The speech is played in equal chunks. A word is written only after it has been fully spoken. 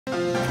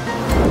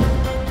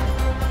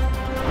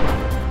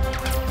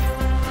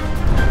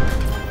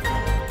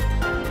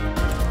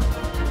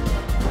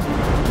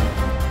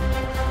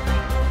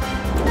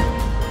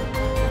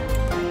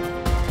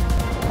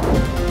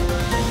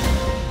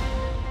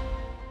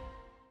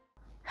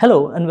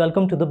Hello and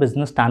welcome to the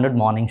Business Standard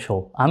Morning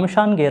Show. I'm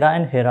Ishan Gera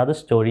and here are the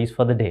stories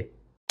for the day.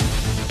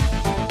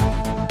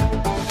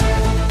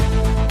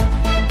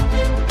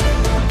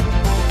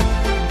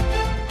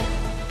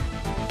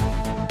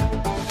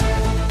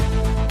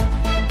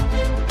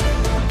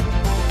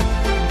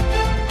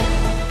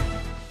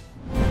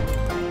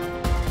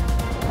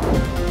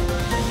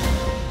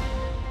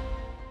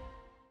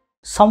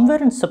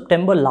 Somewhere in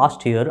September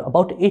last year,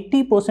 about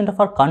 80% of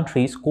our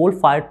country's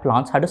coal-fired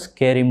plants had a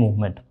scary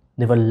movement.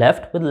 They were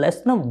left with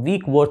less than a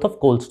week worth of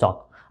coal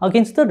stock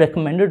against the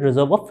recommended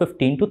reserve of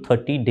 15 to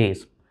 30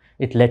 days.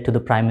 It led to the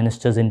Prime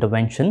Minister's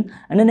intervention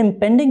and an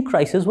impending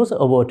crisis was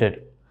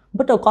averted.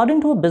 But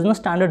according to a Business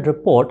Standard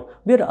report,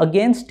 we are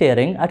again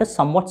staring at a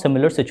somewhat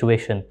similar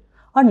situation.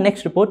 Our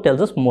next report tells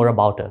us more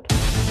about it.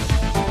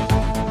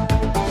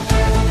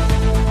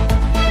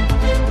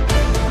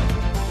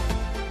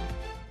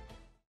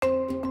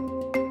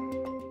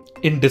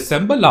 In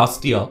December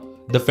last year,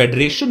 the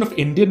Federation of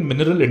Indian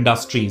Mineral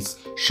Industries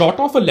shot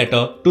off a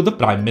letter to the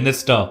Prime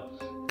Minister,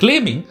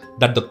 claiming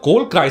that the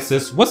coal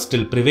crisis was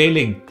still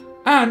prevailing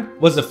and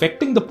was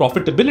affecting the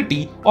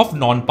profitability of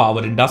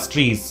non-power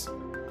industries.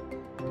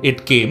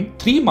 It came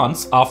 3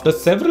 months after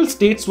several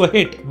states were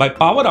hit by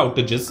power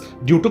outages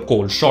due to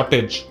coal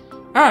shortage,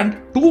 and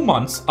 2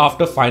 months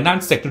after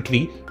Finance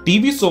Secretary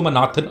T.V.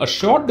 Somanathan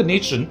assured the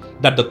nation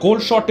that the coal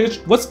shortage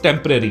was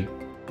temporary.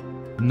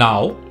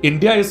 Now,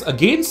 India is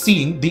again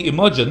seeing the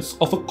emergence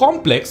of a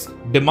complex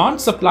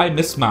demand-supply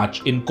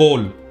mismatch in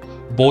coal.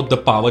 Both the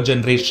power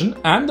generation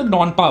and the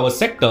non-power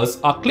sectors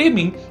are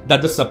claiming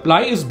that the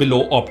supply is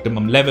below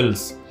optimum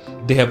levels.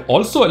 They have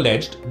also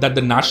alleged that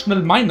the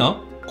national miner,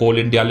 Coal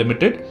India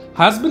Limited,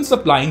 has been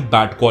supplying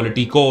bad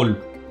quality coal.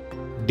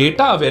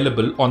 Data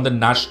available on the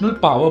National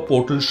Power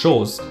Portal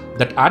shows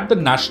that at the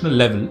national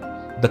level,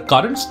 the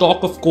current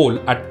stock of coal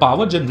at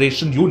power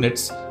generation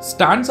units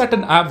stands at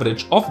an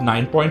average of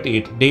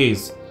 9.8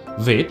 days,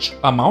 which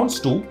amounts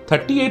to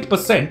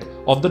 38%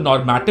 of the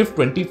normative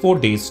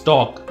 24-day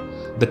stock.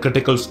 The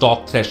critical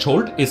stock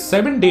threshold is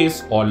 7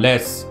 days or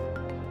less.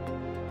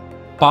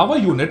 Power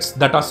units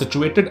that are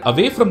situated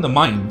away from the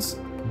mines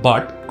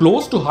but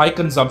close to high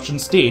consumption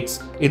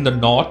states in the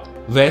north,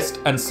 west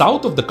and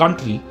south of the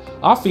country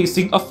are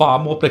facing a far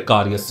more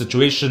precarious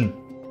situation.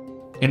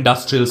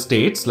 Industrial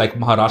states like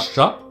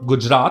Maharashtra,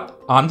 Gujarat,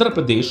 Andhra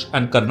Pradesh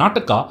and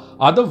Karnataka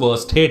are the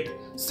worst hit,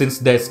 since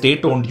their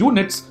state-owned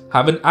units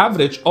have an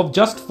average of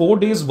just 4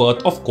 days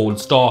worth of coal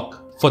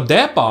stock. For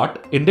their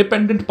part,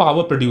 independent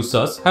power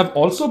producers have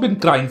also been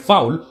crying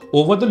foul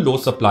over the low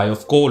supply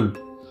of coal.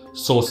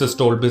 Sources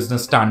told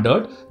Business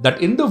Standard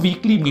that in the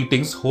weekly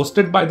meetings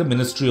hosted by the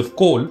Ministry of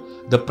Coal,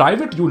 the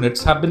private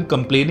units have been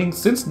complaining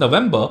since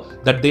November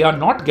that they are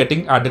not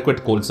getting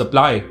adequate coal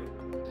supply.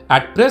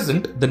 At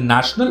present, the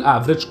national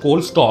average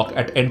coal stock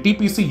at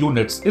NTPC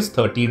units is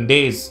 13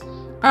 days,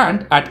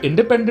 and at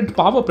independent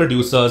power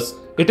producers,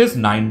 it is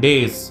 9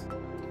 days.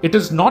 It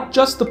is not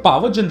just the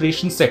power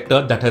generation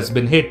sector that has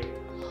been hit.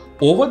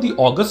 Over the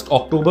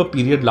August-October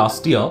period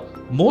last year,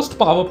 most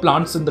power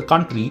plants in the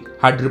country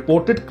had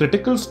reported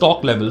critical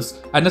stock levels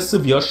and a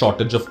severe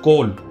shortage of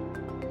coal.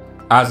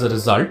 As a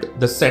result,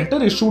 the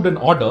centre issued an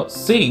order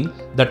saying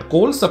that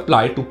coal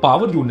supply to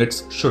power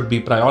units should be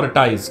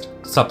prioritized.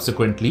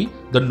 Subsequently,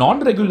 the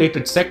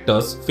non-regulated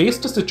sectors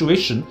faced a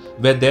situation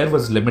where there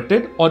was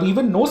limited or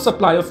even no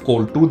supply of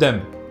coal to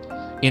them.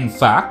 In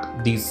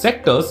fact, these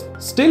sectors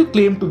still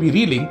claim to be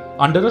reeling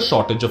under a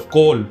shortage of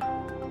coal.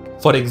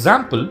 For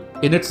example,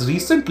 in its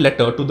recent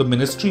letter to the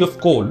Ministry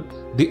of Coal,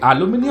 the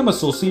Aluminium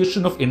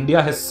Association of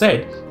India has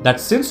said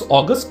that since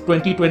August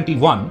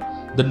 2021,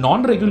 the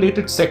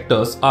non-regulated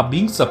sectors are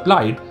being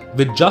supplied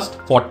with just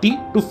 40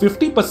 to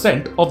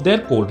 50% of their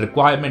coal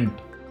requirement.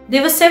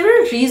 There were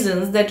several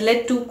reasons that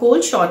led to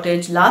coal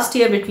shortage last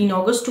year between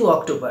August to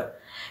October.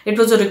 It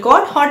was a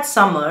record hot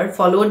summer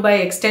followed by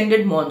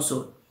extended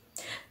monsoon.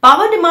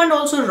 Power demand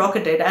also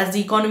rocketed as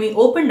the economy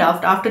opened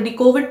up after the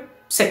COVID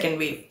second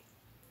wave.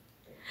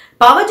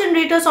 Power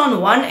generators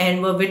on one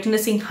end were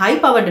witnessing high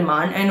power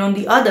demand and on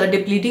the other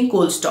depleting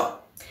coal stock.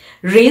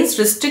 Rains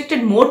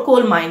restricted more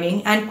coal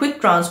mining and quick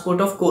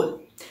transport of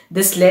coal.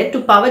 This led to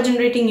power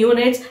generating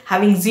units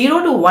having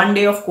 0 to 1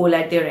 day of coal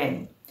at their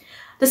end.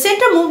 The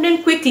centre moved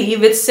in quickly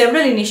with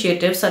several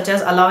initiatives such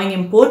as allowing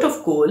import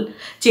of coal,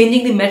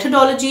 changing the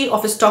methodology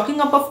of stocking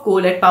up of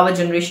coal at power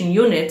generation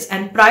units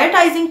and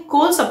prioritizing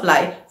coal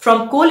supply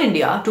from Coal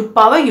India to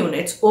power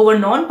units over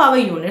non-power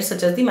units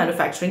such as the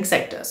manufacturing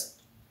sectors.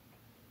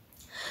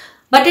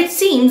 But it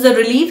seems the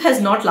relief has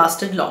not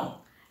lasted long.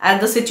 As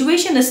the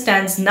situation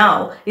stands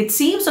now, it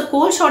seems a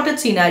coal shortage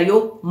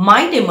scenario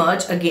might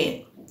emerge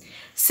again.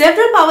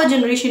 Several power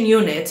generation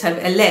units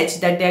have alleged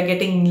that they are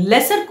getting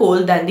lesser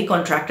coal than the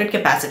contracted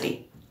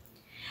capacity.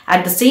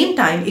 At the same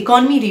time,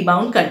 economy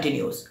rebound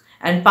continues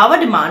and power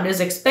demand is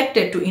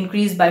expected to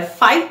increase by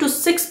 5 to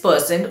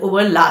 6%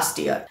 over last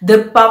year.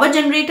 The power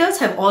generators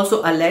have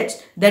also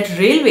alleged that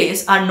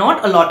railways are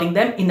not allotting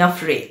them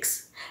enough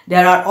rakes.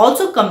 There are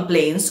also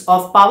complaints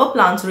of power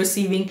plants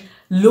receiving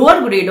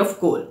lower grade of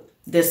coal.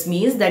 This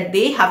means that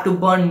they have to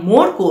burn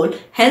more coal,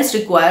 hence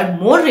require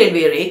more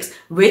railway rakes,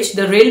 which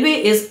the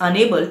railway is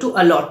unable to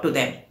allot to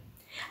them.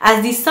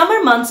 As the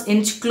summer months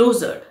inch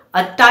closer,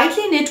 a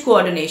tightly knit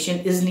coordination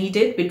is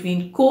needed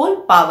between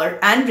coal, power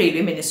and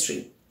railway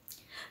ministry.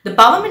 The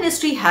Power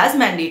Ministry has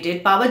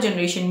mandated power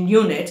generation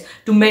units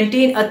to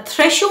maintain a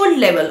threshold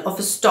level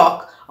of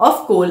stock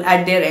of coal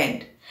at their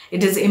end.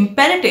 It is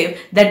imperative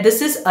that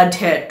this is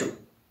adhered to.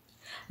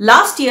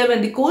 Last year,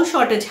 when the coal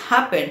shortage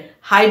happened,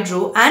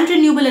 hydro and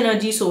renewable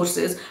energy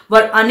sources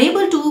were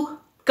unable to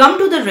come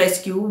to the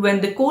rescue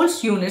when the coal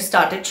units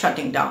started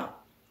shutting down.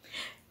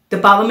 The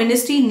Power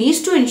Ministry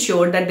needs to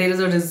ensure that there is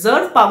a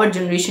reserve power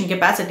generation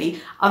capacity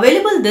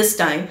available this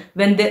time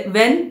when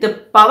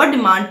the power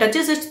demand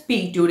touches its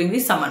peak during the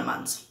summer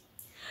months.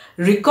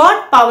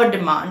 Record power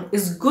demand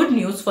is good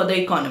news for the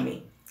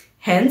economy.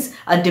 Hence,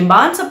 a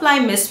demand-supply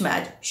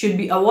mismatch should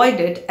be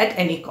avoided at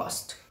any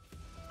cost.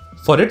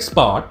 For its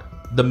part,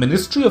 the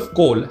Ministry of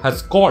Coal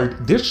has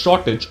called this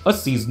shortage a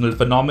seasonal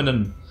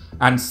phenomenon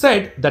and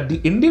said that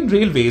the Indian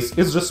Railways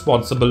is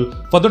responsible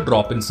for the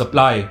drop in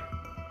supply.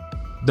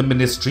 The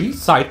ministry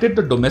cited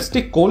the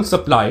domestic coal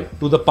supply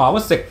to the power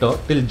sector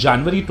till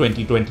January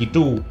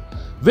 2022,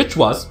 which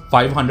was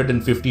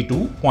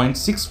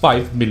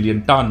 552.65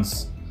 million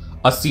tons.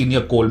 A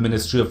senior coal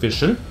ministry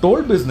official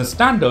told Business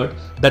Standard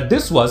that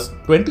this was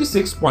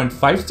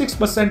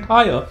 26.56%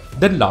 higher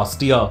than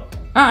last year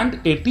and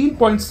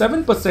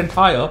 18.7%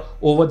 higher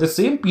over the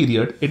same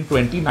period in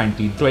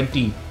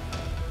 2019-20.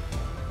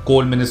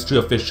 Coal ministry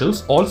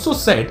officials also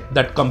said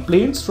that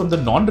complaints from the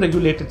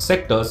non-regulated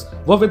sectors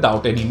were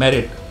without any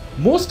merit.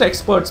 Most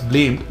experts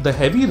blamed the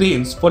heavy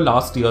rains for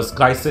last year's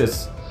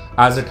crisis,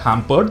 as it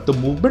hampered the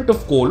movement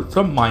of coal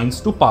from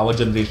mines to power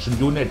generation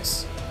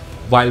units.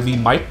 While we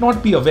might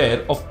not be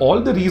aware of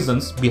all the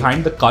reasons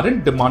behind the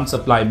current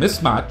demand-supply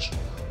mismatch,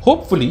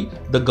 hopefully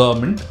the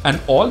government and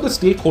all the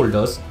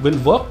stakeholders will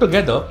work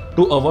together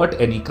to avert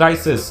any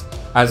crisis,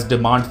 as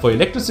demand for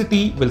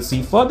electricity will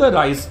see further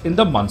rise in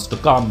the months to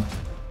come.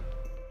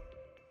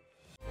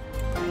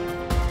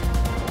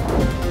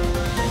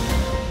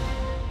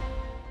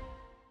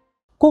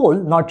 Coal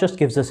not just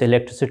gives us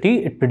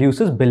electricity, it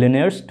produces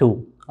billionaires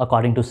too.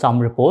 According to some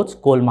reports,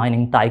 coal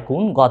mining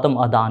tycoon Gautam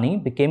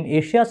Adani became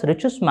Asia's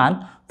richest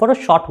man for a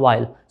short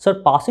while,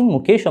 surpassing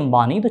Mukesh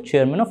Ambani, the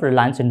chairman of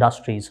Reliance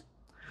Industries.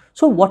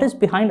 So what is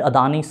behind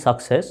Adani's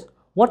success?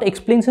 What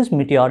explains his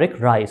meteoric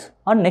rise?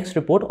 Our next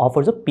report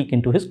offers a peek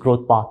into his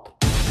growth path.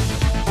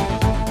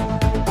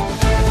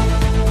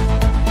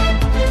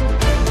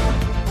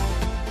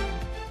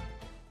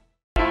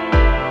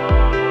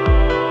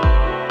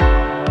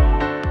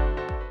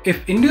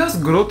 If India's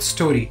growth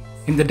story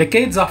in the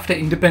decades after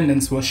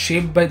independence was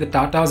shaped by the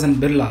Tatas and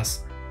Birlas,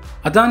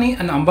 Adani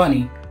and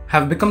Ambani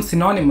have become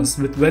synonymous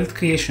with wealth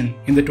creation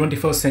in the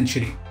 21st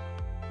century.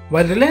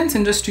 While Reliance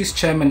Industries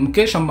chairman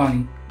Mukesh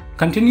Ambani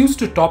continues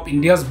to top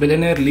India's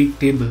billionaire league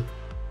table,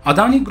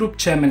 Adani Group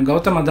chairman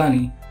Gautam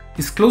Adani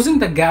is closing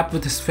the gap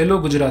with his fellow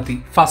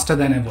Gujarati faster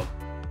than ever.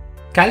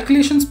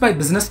 Calculations by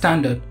Business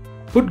Standard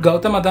put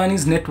Gautam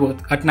Adani's net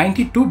worth at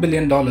 $92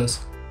 billion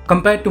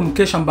compared to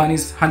Mukesh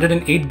Ambani's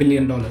 $108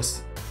 billion.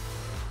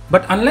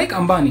 But unlike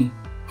Ambani,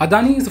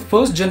 Adani is a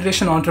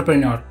first-generation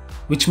entrepreneur,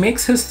 which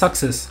makes his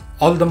success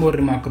all the more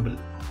remarkable.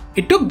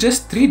 It took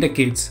just 3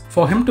 decades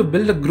for him to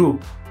build a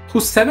group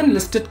whose 7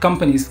 listed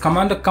companies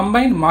command a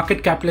combined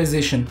market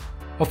capitalization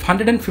of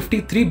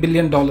 $153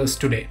 billion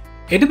today.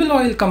 Edible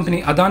oil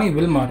company Adani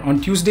Wilmar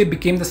on Tuesday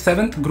became the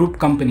 7th group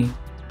company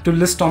to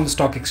list on the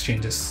stock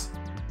exchanges.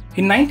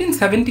 In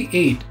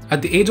 1978,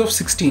 at the age of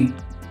 16,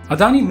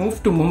 Adani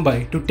moved to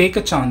Mumbai to take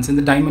a chance in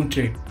the diamond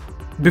trade,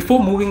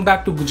 before moving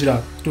back to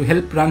Gujarat to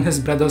help run his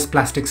brother's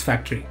plastics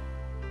factory.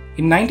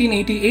 In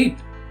 1988,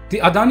 the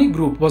Adani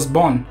Group was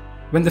born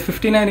when the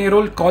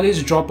 59-year-old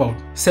college dropout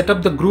set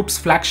up the group's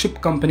flagship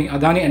company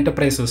Adani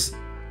Enterprises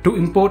to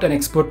import and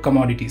export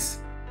commodities.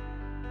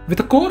 With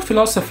a core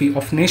philosophy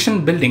of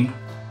nation building,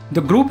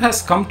 the group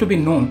has come to be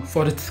known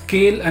for its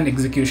scale and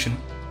execution.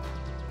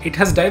 It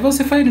has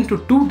diversified into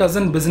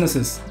 24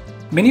 businesses,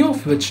 many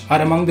of which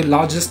are among the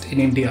largest in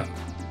India.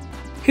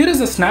 Here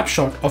is a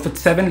snapshot of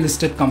its 7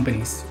 listed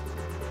companies.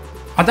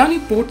 Adani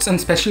Ports and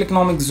Special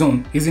Economic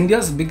Zone is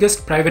India's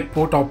biggest private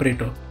port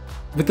operator,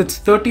 with its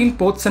 13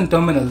 ports and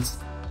terminals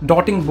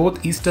dotting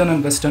both eastern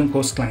and western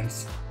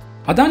coastlines.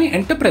 Adani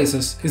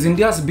Enterprises is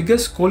India's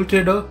biggest coal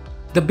trader,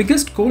 the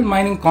biggest coal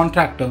mining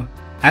contractor,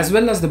 as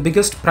well as the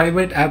biggest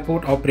private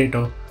airport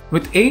operator,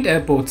 with 8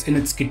 airports in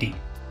its kitty.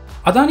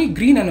 Adani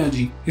Green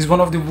Energy is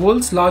one of the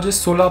world's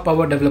largest solar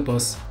power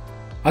developers.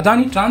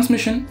 Adani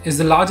Transmission is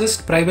the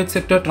largest private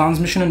sector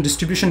transmission and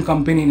distribution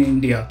company in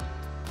India,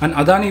 and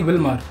Adani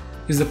Wilmar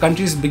is the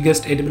country's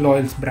biggest edible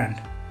oils brand.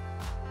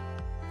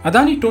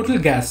 Adani Total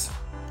Gas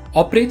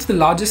operates the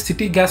largest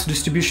city gas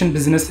distribution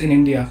business in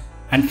India,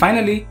 and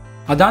finally,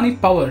 Adani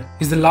Power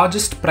is the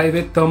largest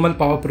private thermal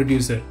power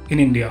producer in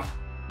India.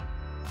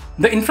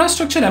 The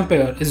infrastructure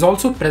empire is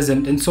also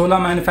present in solar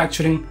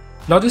manufacturing,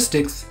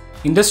 logistics,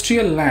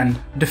 industrial land,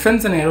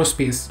 defense and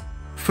aerospace,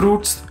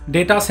 fruits,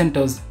 data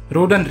centers,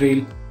 road and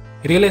rail,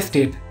 real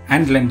estate,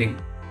 and lending.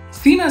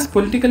 Seen as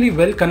politically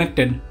well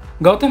connected,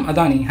 Gautam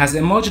Adani has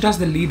emerged as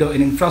the leader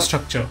in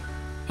infrastructure,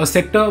 a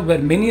sector where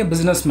many a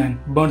businessman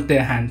burnt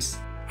their hands.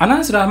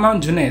 Anas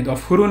Rahman Junaid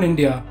of Hurun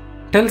India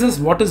tells us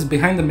what is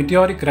behind the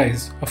meteoric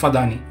rise of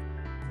Adani.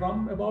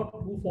 From about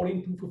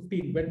 2014,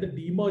 2015, when the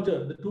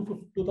demerger,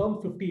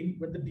 2015,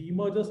 when the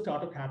demerger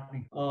started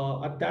happening,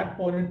 at that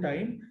point in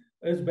time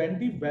is when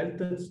the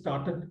wealth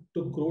started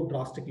to grow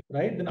drastically,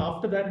 right? Then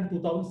after that, in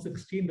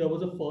 2016, there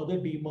was a further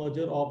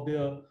demerger of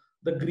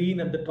the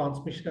green and the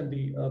transmission and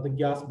the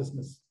gas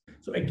business.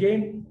 So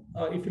again,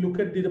 if you look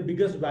at the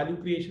biggest value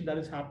creation that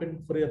has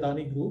happened for the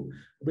Adani Group,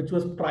 which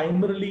was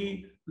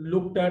primarily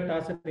looked at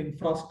as an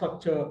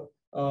infrastructure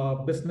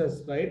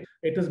business, right?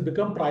 It has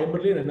become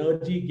primarily an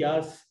energy,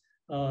 gas,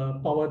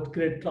 powered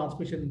grid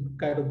transmission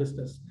kind of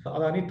business.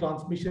 Adani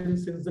Transmission,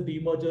 since the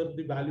demerger,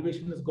 the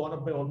valuation has gone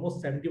up by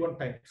almost 71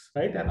 times,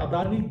 right? And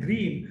Adani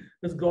Green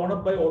has gone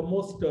up by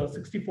almost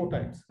 64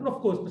 times. And of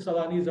course, Mr.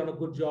 Adani has done a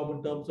good job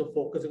in terms of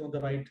focusing on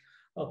the right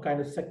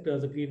kind of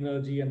sectors, the green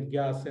energy and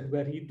gas, and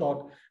where he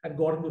thought and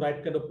got into the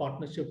right kind of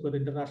partnership with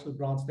international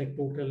brands like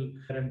Total,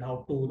 and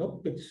how to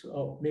pitch,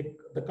 make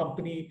the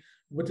company,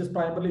 which is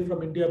primarily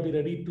from India, be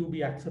ready to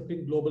be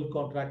accepting global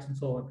contracts and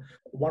so on.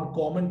 One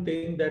common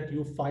thing that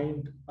you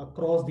find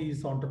across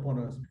these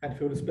entrepreneurs, and if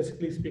you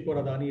specifically speak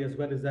about Adani as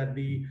well, is that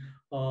the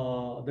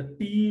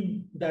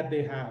team that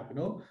they have,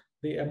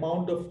 the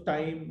amount of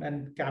time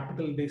and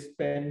capital they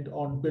spend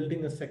on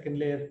building a second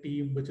layer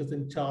team, which is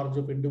in charge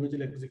of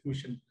individual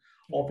execution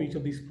of each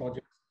of these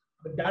projects.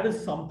 But that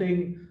is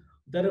something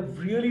that I've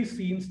really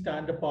seen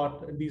stand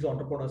apart in these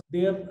entrepreneurs.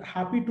 They are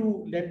happy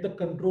to let the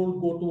control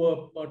go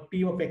to a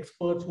team of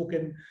experts who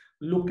can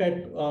look at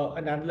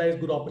and analyze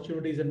good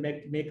opportunities and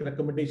make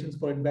recommendations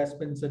for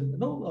investments and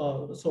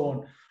so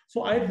on.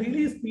 So I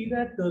really see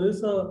that there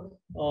is a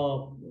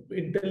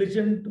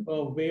intelligent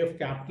way of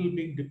capital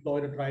being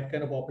deployed at right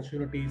kind of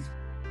opportunities.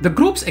 The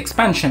group's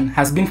expansion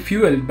has been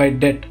fueled by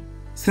debt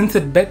since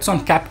it bets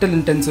on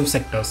capital-intensive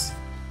sectors.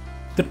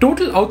 The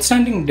total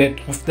outstanding debt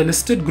of the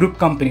listed group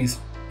companies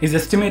is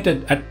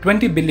estimated at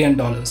 $20 billion.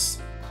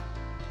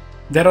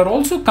 There are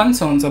also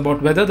concerns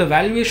about whether the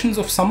valuations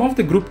of some of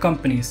the group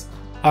companies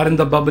are in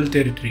the bubble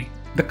territory.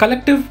 The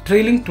collective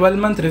trailing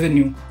 12-month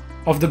revenue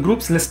of the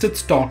group's listed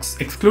stocks,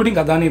 excluding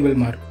Adani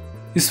Wilmar,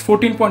 is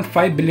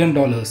 $14.5 billion,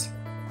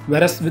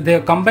 whereas with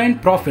their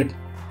combined profit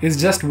is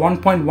just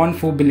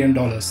 $1.14 billion.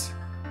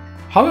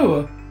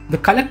 However, the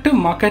collective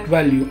market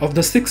value of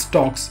the 6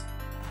 stocks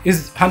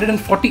is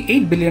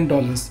 $148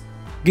 billion,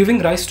 giving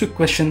rise to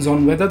questions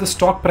on whether the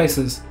stock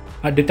prices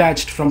are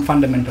detached from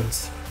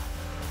fundamentals.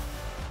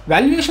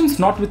 Valuations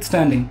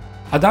notwithstanding,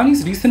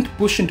 Adani's recent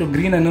push into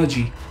green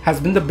energy has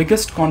been the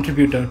biggest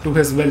contributor to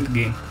his wealth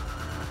gain.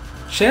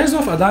 Shares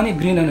of Adani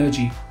Green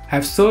Energy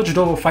have surged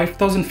over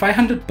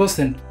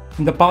 5,500%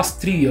 in the past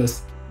 3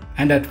 years,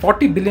 and at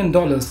 $40 billion,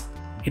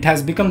 it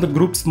has become the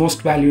group's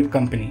most valued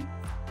company.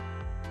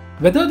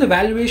 Whether the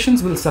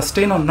valuations will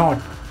sustain or not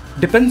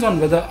depends on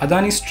whether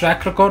Adani's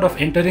track record of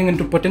entering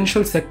into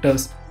potential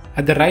sectors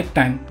at the right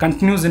time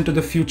continues into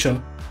the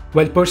future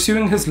while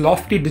pursuing his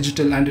lofty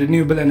digital and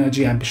renewable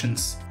energy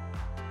ambitions.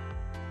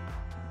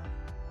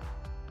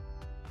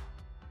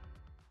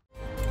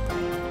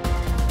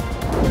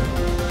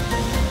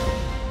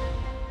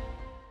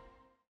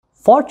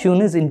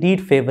 Fortune is indeed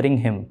favoring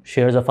him.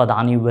 Shares of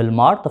Adani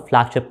Wilmar, the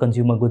flagship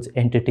consumer goods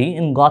entity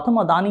in Gautam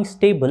Adani's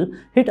stable,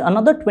 hit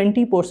another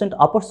 20%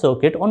 upper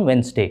circuit on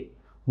Wednesday.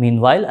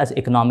 Meanwhile, as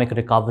economic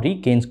recovery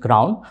gains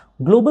ground,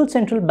 global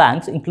central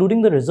banks,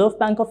 including the Reserve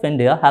Bank of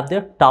India, have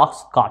their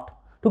tasks cut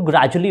to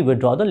gradually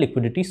withdraw the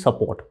liquidity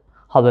support.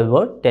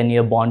 However,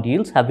 10-year bond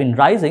yields have been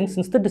rising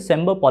since the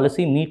December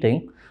policy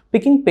meeting,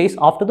 picking pace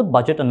after the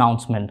budget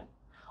announcement.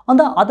 On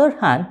the other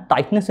hand,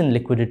 tightness in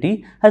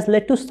liquidity has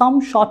led to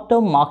some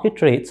short-term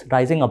market rates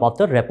rising above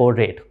the repo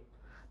rate.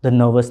 The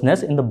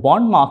nervousness in the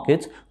bond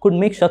markets could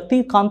make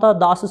Shaktikanta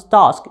Das's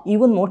task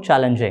even more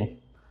challenging.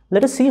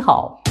 Let us see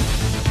how.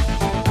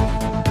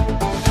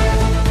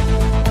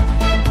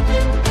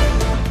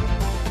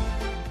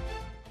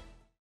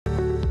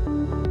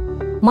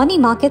 Money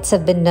markets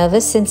have been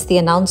nervous since the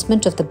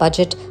announcement of the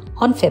budget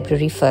on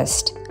February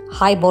 1st.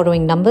 High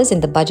borrowing numbers in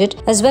the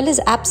budget, as well as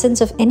absence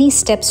of any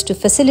steps to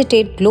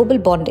facilitate global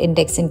bond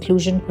index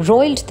inclusion,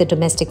 roiled the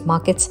domestic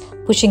markets,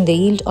 pushing the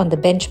yield on the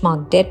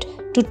benchmark debt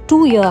to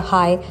two-year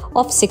high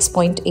of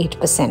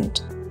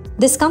 6.8%.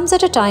 This comes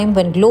at a time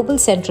when global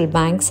central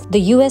banks,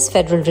 the US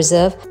Federal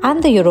Reserve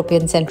and the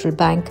European Central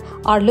Bank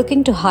are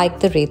looking to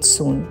hike the rates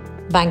soon.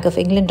 Bank of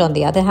England, on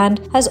the other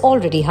hand, has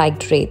already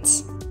hiked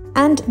rates.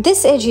 And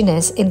this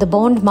edginess in the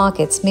bond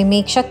markets may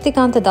make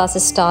Shaktikanta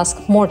Das's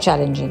task more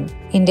challenging.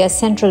 India's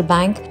central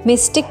bank may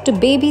stick to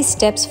baby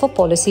steps for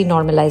policy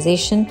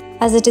normalization,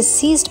 as it is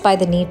seized by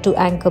the need to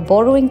anchor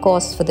borrowing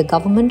costs for the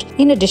government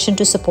in addition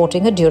to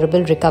supporting a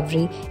durable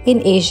recovery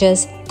in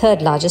Asia's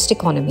third largest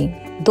economy.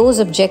 Those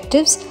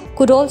objectives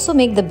could also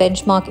make the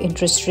benchmark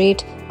interest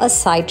rate a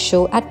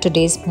sideshow at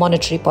today's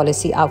monetary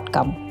policy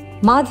outcome.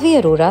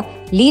 Madhvi Arora,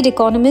 lead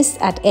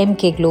economist at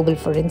MK Global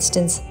for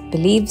instance,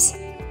 believes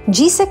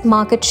GSEC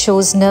market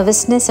shows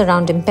nervousness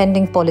around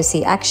impending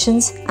policy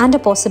actions and a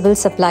possible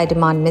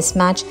supply-demand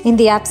mismatch in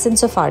the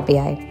absence of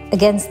RBI.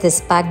 Against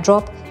this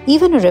backdrop,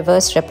 even a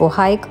reverse repo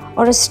hike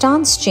or a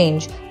stance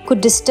change could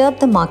disturb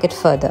the market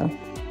further.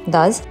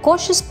 Thus,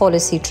 cautious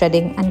policy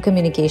treading and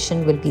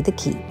communication will be the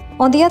key.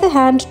 On the other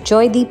hand,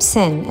 Joydeep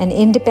Sen, an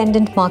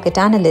independent market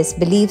analyst,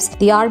 believes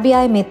the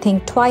RBI may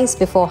think twice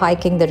before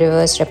hiking the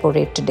reverse repo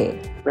rate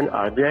today. When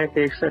RBI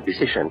takes a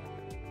decision,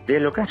 they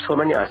look at so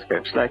many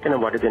aspects like,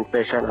 what is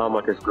inflation, how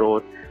much is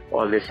growth,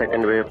 all this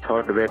second wave,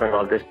 third wave and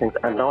all these things,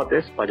 and now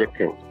this budget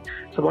thing.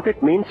 So what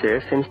it means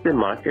is, since the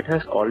market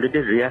has already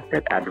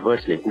reacted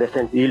adversely, in the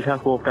sense yields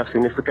have moved up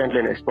significantly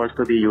in response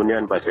to the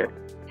union budget.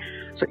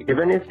 So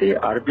even if the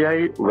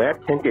RBI were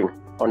thinking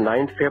on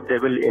 9th Feb they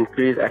will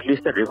increase at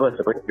least the reverse,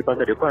 because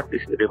the report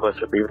is reverse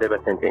if they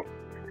were thinking.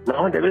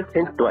 Now they will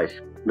think twice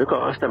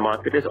because the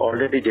market is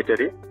already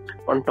jittery.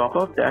 On top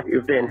of that,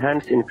 if they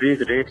increase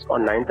rates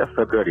on 9th of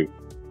February,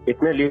 it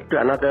may lead to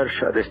another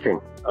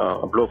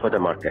blow for the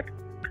market.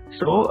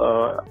 So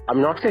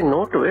I'm not saying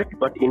no to it,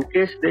 but in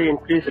case they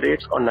increase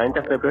rates on 9th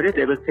of February,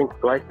 they will think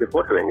twice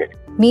before doing it.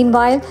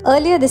 Meanwhile,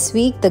 earlier this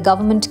week, the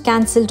government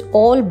cancelled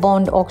all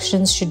bond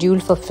auctions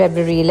scheduled for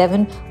February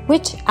 11,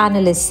 which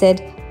analysts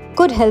said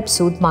could help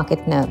soothe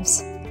market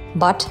nerves.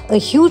 But a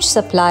huge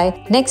supply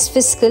next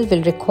fiscal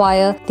will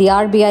require the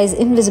RBI's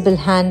invisible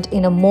hand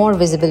in a more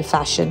visible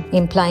fashion,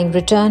 implying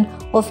return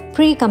of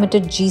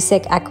pre-committed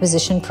GSEC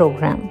acquisition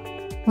program.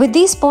 With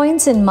these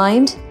points in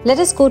mind, let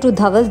us go to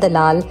Dhaval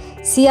Dalal,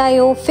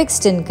 CIO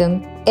Fixed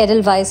Income,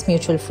 Edelweiss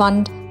Mutual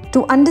Fund,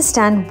 to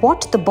understand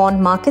what the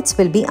bond markets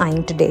will be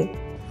eyeing today.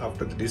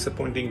 After the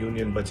disappointing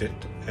union budget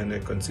and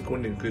a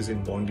consequent increase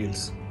in bond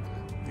yields,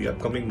 the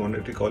upcoming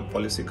Monetary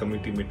Policy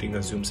Committee meeting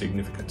assumes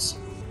significance.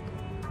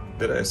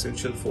 There are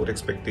essential 4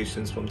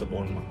 expectations from the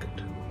bond market.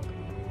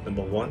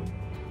 Number 1,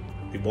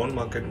 the bond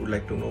market would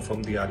like to know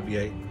from the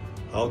RBI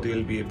how they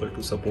will be able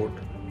to support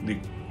the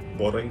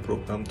borrowing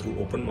program through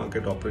open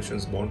market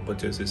operations bond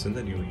purchases in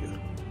the new year.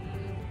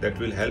 That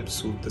will help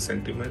soothe the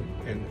sentiment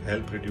and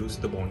help reduce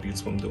the bond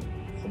yields from the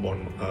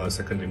bond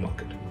secondary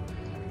market.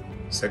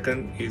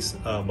 Second is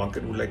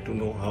market would like to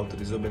know how the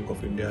Reserve Bank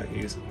of India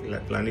is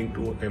planning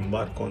to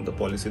embark on the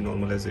policy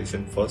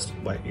normalization, first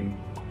by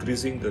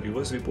increasing the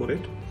reverse repo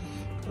rate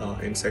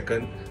and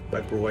second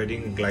by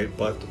providing a glide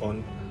path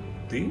on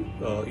the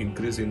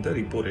increase in the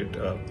repo rate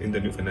in the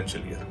new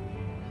financial year.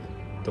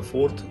 The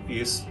fourth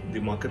is the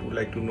market would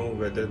like to know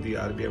whether the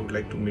RBI would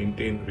like to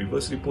maintain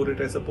reverse repo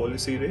rate as a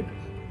policy rate,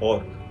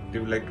 or they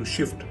would like to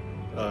shift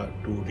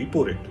to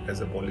repo rate as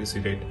a policy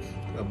rate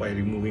by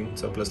removing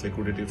surplus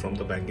liquidity from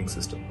the banking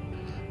system.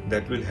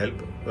 That will help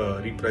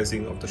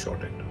repricing of the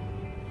short end.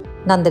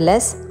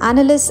 Nonetheless,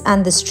 analysts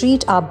and the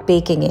street are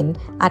baking in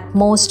at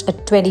most a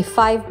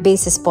 25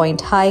 basis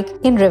point hike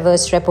in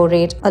reverse repo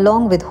rate,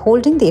 along with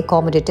holding the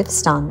accommodative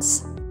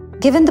stance.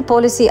 Given the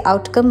policy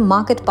outcome,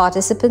 market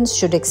participants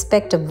should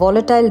expect a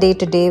volatile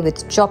day-to-day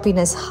with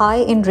choppiness high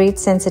in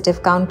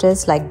rate-sensitive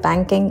counters like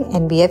banking,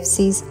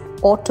 NBFCs,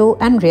 auto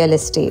and real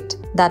estate.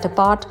 That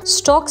apart,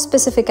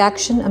 stock-specific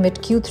action amid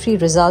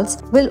Q3 results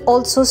will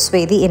also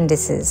sway the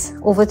indices.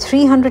 Over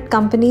 300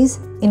 companies,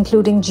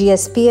 including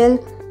GSPL,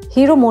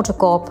 Hero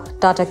MotoCorp,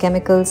 Tata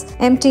Chemicals,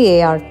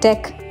 MTAR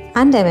Tech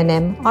and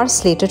M&M are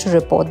slated to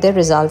report their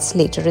results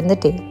later in the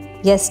day.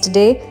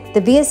 Yesterday, the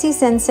BSE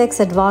Sensex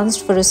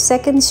advanced for a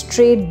second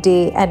straight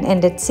day and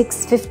ended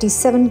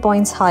 657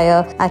 points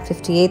higher at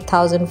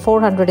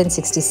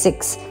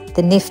 58,466.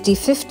 The Nifty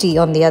 50,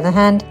 on the other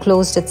hand,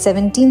 closed at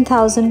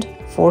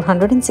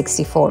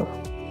 17,464.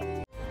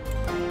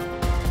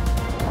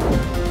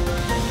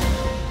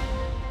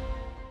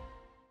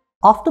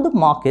 After the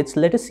markets,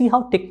 let us see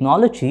how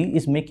technology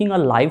is making our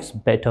lives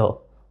better.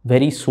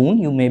 Very soon,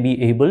 you may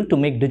be able to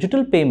make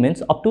digital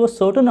payments up to a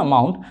certain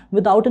amount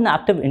without an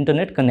active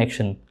internet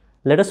connection.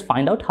 Let us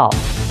find out how.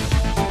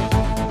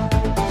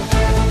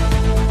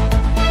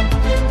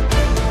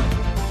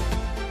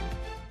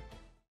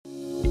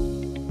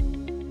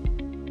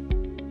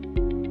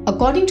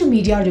 According to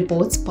media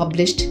reports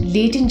published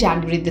late in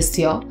January this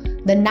year,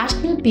 the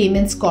National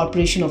Payments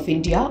Corporation of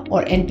India,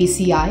 or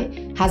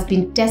NPCI, has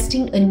been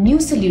testing a new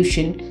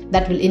solution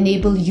that will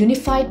enable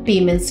unified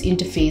payments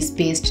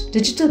interface-based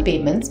digital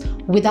payments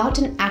without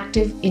an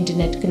active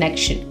internet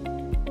connection.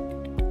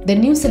 The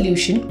new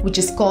solution, which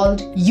is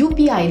called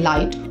UPI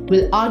Lite,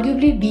 will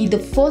arguably be the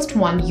first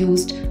one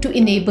used to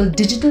enable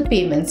digital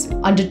payments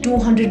under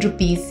 200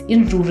 rupees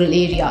in rural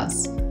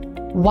areas.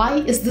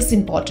 Why is this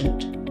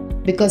important?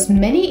 Because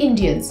many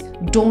Indians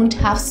don't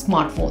have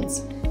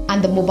smartphones, and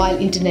the mobile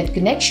internet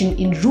connection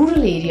in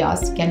rural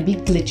areas can be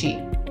glitchy.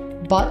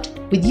 But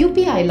with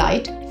UPI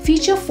Lite,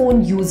 feature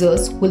phone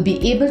users will be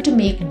able to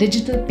make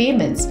digital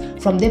payments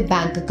from their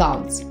bank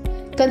accounts.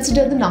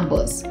 Consider the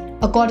numbers.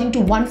 According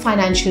to One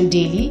Financial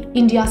Daily,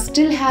 India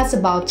still has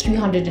about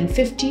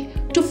 350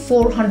 to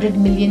 400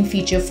 million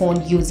feature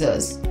phone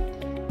users.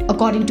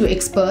 According to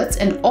experts,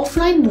 an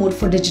offline mode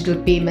for digital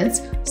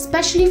payments,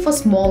 especially for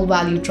small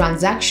value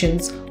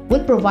transactions,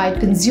 will provide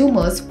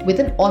consumers with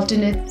an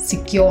alternate,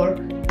 secure,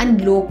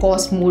 and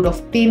low-cost mode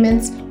of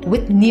payments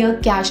with near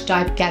cash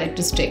type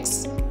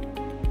characteristics.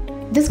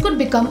 This could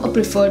become a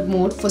preferred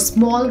mode for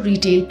small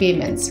retail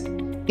payments.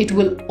 It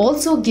will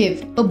also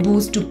give a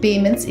boost to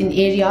payments in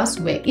areas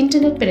where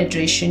internet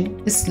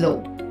penetration is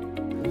slow.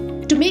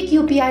 To make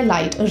UPI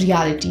Lite a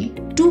reality,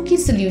 two key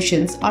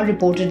solutions are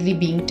reportedly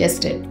being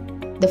tested.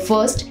 The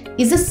first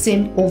is a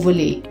SIM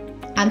overlay,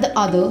 and the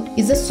other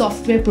is a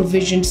software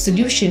provisioned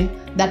solution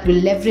that will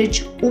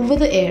leverage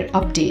over-the-air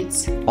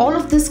updates. All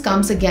of this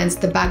comes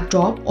against the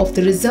backdrop of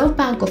the Reserve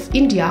Bank of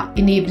India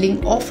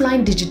enabling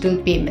offline digital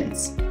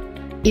payments.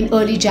 In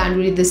early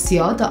January this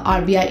year, the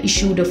RBI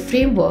issued a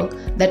framework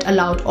that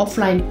allowed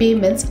offline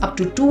payments up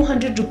to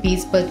 200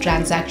 rupees per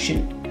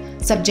transaction,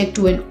 subject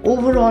to an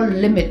overall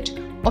limit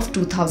of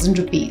 2000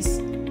 rupees.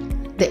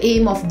 The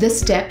aim of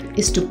this step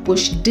is to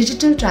push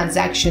digital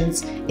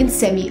transactions in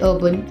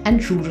semi-urban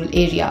and rural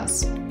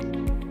areas.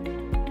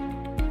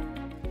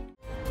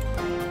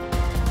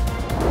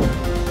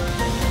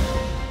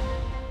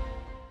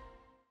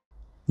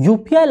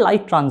 UPI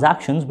Lite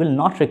transactions will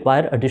not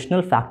require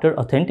additional factor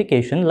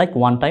authentication like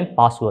one-time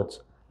passwords.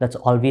 That's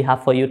all we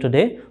have for you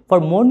today. For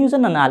more news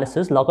and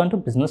analysis, log on to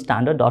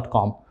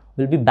businessstandard.com.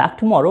 We'll be back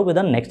tomorrow with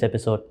our next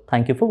episode.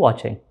 Thank you for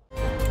watching.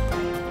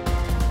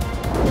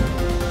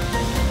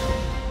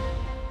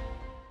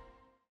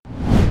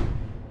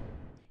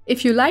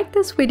 If you like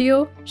this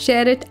video,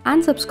 share it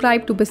and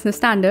subscribe to Business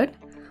Standard.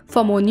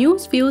 For more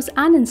news, views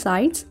and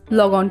insights,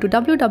 log on to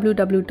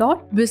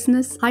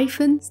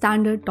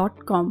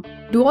www.business-standard.com.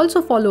 Do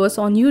also follow us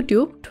on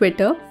YouTube,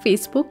 Twitter,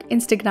 Facebook,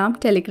 Instagram,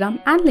 Telegram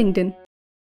and LinkedIn.